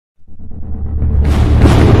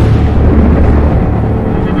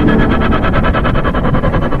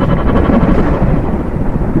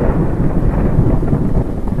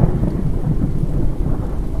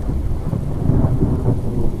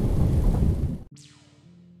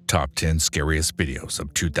Top 10 Scariest Videos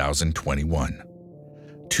of 2021.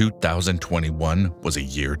 2021 was a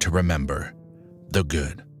year to remember. The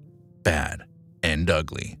good, bad, and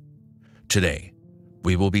ugly. Today,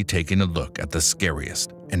 we will be taking a look at the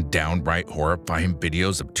scariest and downright horrifying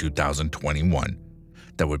videos of 2021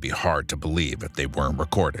 that would be hard to believe if they weren't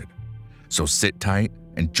recorded. So sit tight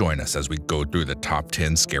and join us as we go through the top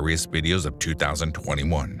 10 scariest videos of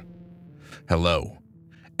 2021. Hello,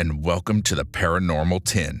 and welcome to the Paranormal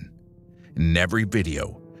 10. In every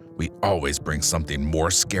video, we always bring something more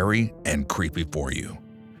scary and creepy for you.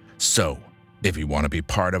 So, if you want to be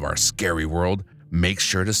part of our scary world, make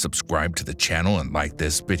sure to subscribe to the channel and like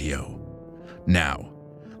this video. Now,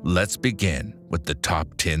 let's begin with the top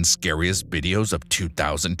 10 scariest videos of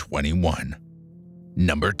 2021.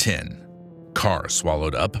 Number 10. Car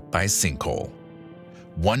swallowed up by sinkhole.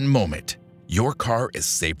 One moment, your car is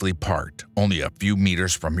safely parked only a few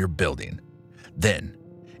meters from your building. Then,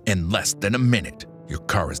 in less than a minute, your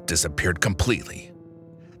car has disappeared completely.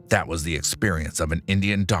 That was the experience of an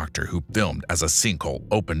Indian doctor who filmed as a sinkhole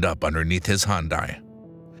opened up underneath his Hyundai.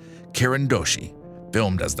 Kiran Doshi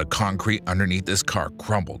filmed as the concrete underneath his car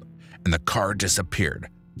crumbled and the car disappeared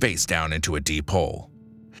face down into a deep hole.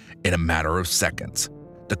 In a matter of seconds,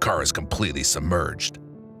 the car is completely submerged.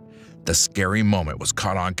 The scary moment was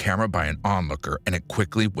caught on camera by an onlooker and it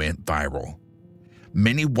quickly went viral.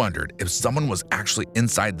 Many wondered if someone was actually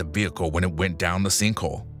inside the vehicle when it went down the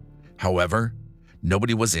sinkhole. However,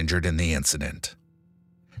 nobody was injured in the incident.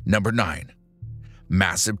 Number 9.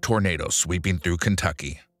 Massive tornado sweeping through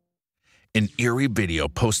Kentucky. An eerie video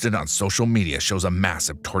posted on social media shows a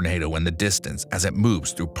massive tornado in the distance as it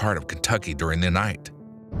moves through part of Kentucky during the night.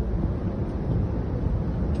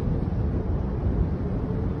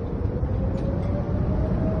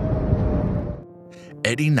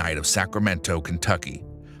 Eddie Knight of Sacramento, Kentucky,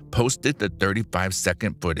 posted the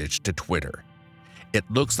 35-second footage to Twitter. It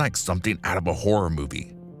looks like something out of a horror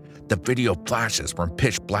movie. The video flashes from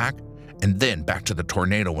pitch black and then back to the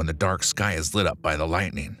tornado when the dark sky is lit up by the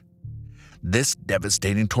lightning. This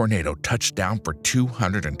devastating tornado touched down for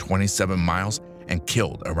 227 miles and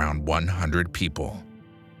killed around 100 people.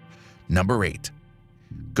 Number 8.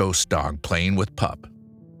 Ghost dog playing with pup.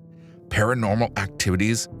 Paranormal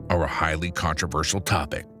activities are a highly controversial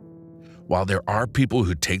topic. While there are people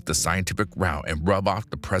who take the scientific route and rub off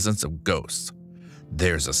the presence of ghosts,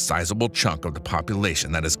 there's a sizable chunk of the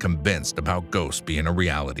population that is convinced about ghosts being a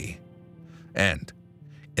reality. And,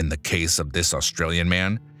 in the case of this Australian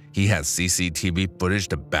man, he has CCTV footage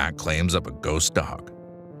to back claims of a ghost dog.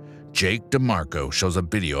 Jake DeMarco shows a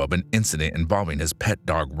video of an incident involving his pet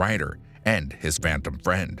dog Ryder and his phantom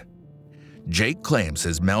friend. Jake claims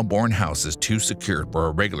his Melbourne house is too secure for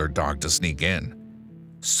a regular dog to sneak in.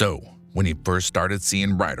 So, when he first started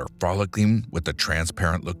seeing Ryder frolicking with the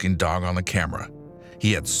transparent-looking dog on the camera,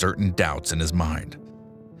 he had certain doubts in his mind.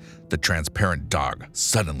 The transparent dog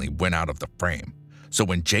suddenly went out of the frame, so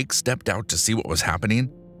when Jake stepped out to see what was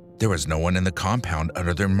happening, there was no one in the compound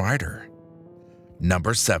other than Ryder.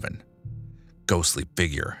 Number 7. Ghostly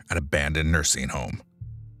figure at abandoned nursing home.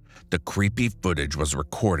 The creepy footage was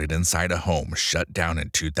recorded inside a home shut down in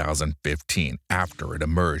 2015 after it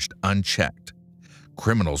emerged unchecked.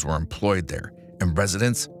 Criminals were employed there, and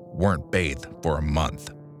residents weren't bathed for a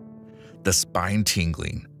month. The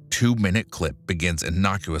spine-tingling 2-minute clip begins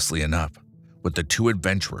innocuously enough, with the two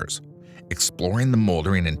adventurers exploring the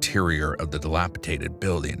moldering interior of the dilapidated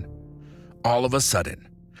building. All of a sudden,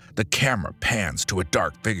 the camera pans to a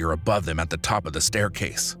dark figure above them at the top of the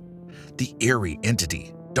staircase. The eerie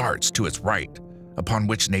entity darts to its right, upon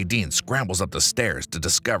which Nadine scrambles up the stairs to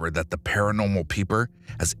discover that the paranormal peeper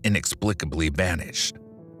has inexplicably vanished.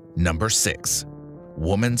 Number 6.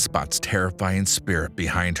 Woman spots terrifying spirit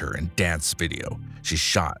behind her in dance video she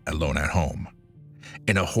shot alone at home.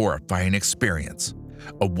 In a horrifying experience,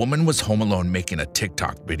 a woman was home alone making a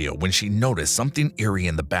TikTok video when she noticed something eerie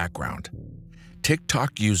in the background.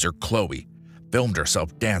 TikTok user Chloe filmed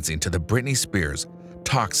herself dancing to the Britney Spears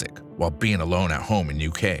Toxic while being alone at home in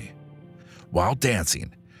UK. While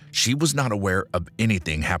dancing, she was not aware of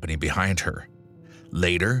anything happening behind her.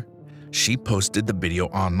 Later, she posted the video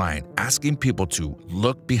online asking people to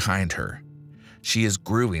look behind her. She is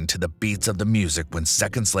grooving to the beats of the music when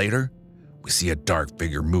seconds later, we see a dark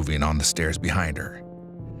figure moving on the stairs behind her.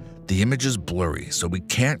 The image is blurry, so we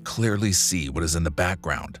can't clearly see what is in the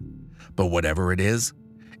background, but whatever it is,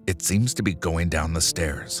 it seems to be going down the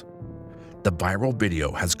stairs. The viral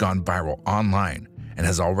video has gone viral online and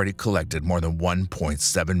has already collected more than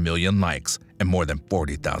 1.7 million likes and more than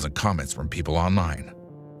 40,000 comments from people online.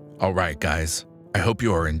 Alright guys, I hope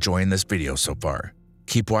you are enjoying this video so far.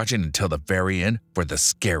 Keep watching until the very end for the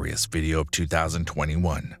scariest video of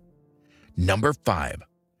 2021. Number 5.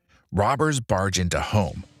 Robbers barge into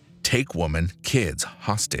home, take woman, kids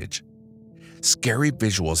hostage. Scary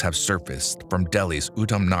visuals have surfaced from Delhi's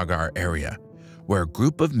Uttamnagar area, where a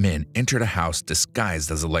group of men entered a house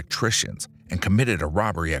disguised as electricians and committed a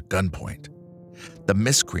robbery at gunpoint. The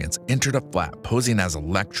miscreants entered a flat posing as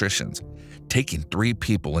electricians, taking 3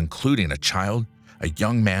 people including a child, a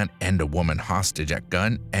young man, and a woman hostage at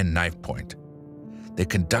gun and knife point. They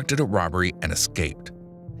conducted a robbery and escaped.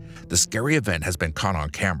 The scary event has been caught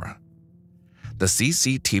on camera. The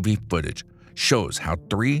CCTV footage shows how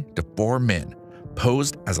 3 to 4 men,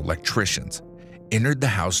 posed as electricians, entered the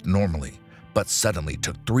house normally, but suddenly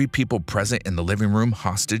took 3 people present in the living room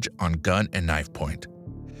hostage on gun and knife point.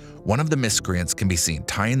 One of the miscreants can be seen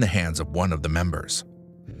tying the hands of one of the members.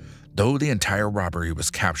 Though the entire robbery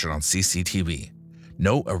was captured on CCTV,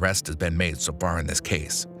 no arrest has been made so far in this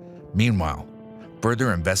case. Meanwhile,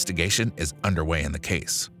 further investigation is underway in the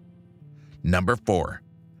case. Number 4.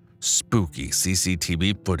 Spooky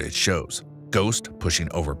CCTV footage shows ghost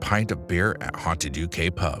pushing over pint of beer at haunted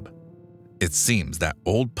UK pub. It seems that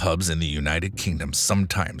old pubs in the United Kingdom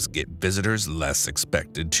sometimes get visitors less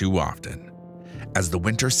expected too often. As the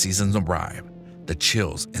winter seasons arrive, the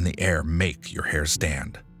chills in the air make your hair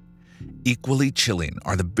stand. Equally chilling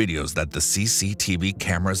are the videos that the CCTV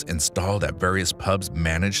cameras installed at various pubs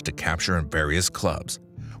managed to capture in various clubs,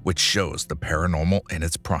 which shows the paranormal in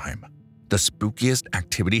its prime. The spookiest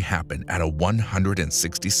activity happened at a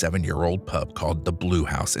 167-year-old pub called the Blue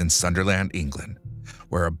House in Sunderland, England,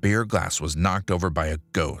 where a beer glass was knocked over by a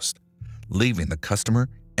ghost, leaving the customer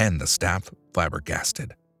and the staff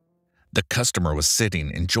flabbergasted. The customer was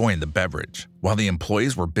sitting enjoying the beverage, while the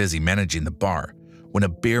employees were busy managing the bar, when a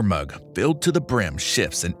beer mug filled to the brim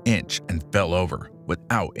shifts an inch and fell over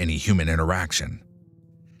without any human interaction.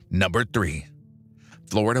 Number 3.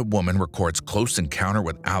 Florida woman records close encounter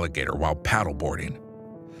with alligator while paddleboarding.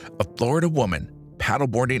 A Florida woman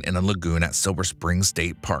paddleboarding in a lagoon at Silver Springs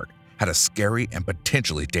State Park had a scary and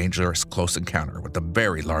potentially dangerous close encounter with a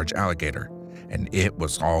very large alligator, and it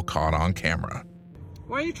was all caught on camera.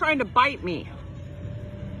 Why are you trying to bite me?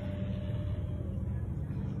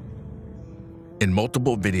 In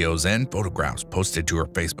multiple videos and photographs posted to her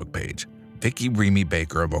Facebook page, Vicky Remy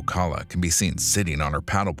Baker of Ocala can be seen sitting on her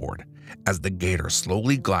paddleboard as the gator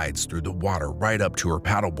slowly glides through the water right up to her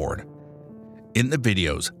paddleboard. In the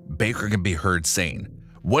videos, Baker can be heard saying,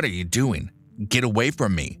 "What are you doing? Get away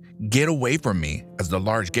from me! Get away from me!" as the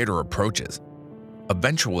large gator approaches.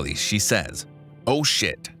 Eventually, she says, "Oh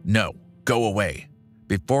shit, no, go away,"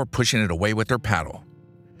 before pushing it away with her paddle.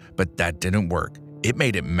 But that didn't work. It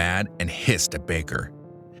made it mad and hissed at Baker.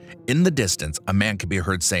 In the distance, a man can be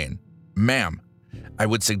heard saying, "Ma'am, I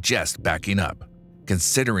would suggest backing up,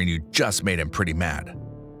 considering you just made him pretty mad."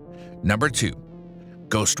 Number 2.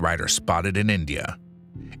 Ghost rider spotted in India.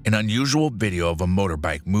 An unusual video of a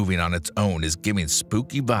motorbike moving on its own is giving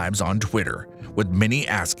spooky vibes on Twitter, with many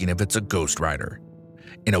asking if it's a ghost rider.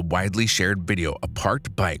 In a widely shared video, a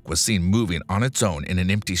parked bike was seen moving on its own in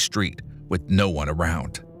an empty street with no one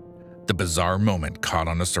around. The bizarre moment caught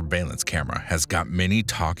on a surveillance camera has got many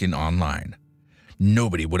talking online.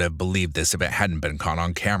 "Nobody would have believed this if it hadn't been caught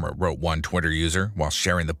on camera," wrote one Twitter user while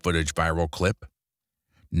sharing the footage viral clip.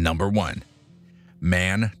 Number 1.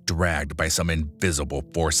 Man dragged by some invisible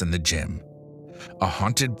force in the gym. A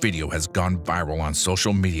haunted video has gone viral on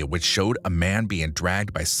social media which showed a man being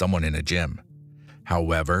dragged by someone in a gym.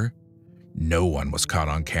 However, no one was caught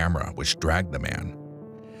on camera which dragged the man.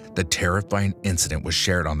 The terrifying incident was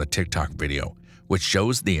shared on the TikTok video, which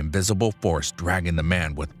shows the invisible force dragging the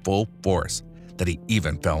man with full force that he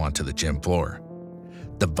even fell onto the gym floor.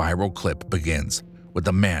 The viral clip begins with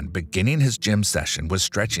the man beginning his gym session with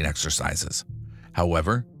stretching exercises.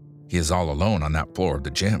 However, he is all alone on that floor of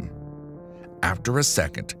the gym. After a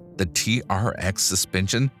second, the TRX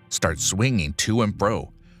suspension starts swinging to and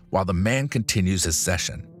fro while the man continues his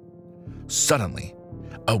session. Suddenly,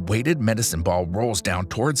 a weighted medicine ball rolls down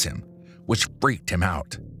towards him, which freaked him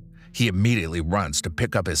out. He immediately runs to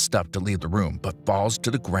pick up his stuff to leave the room but falls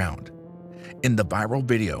to the ground. In the viral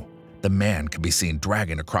video, the man can be seen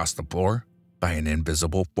dragging across the floor by an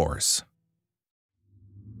invisible force.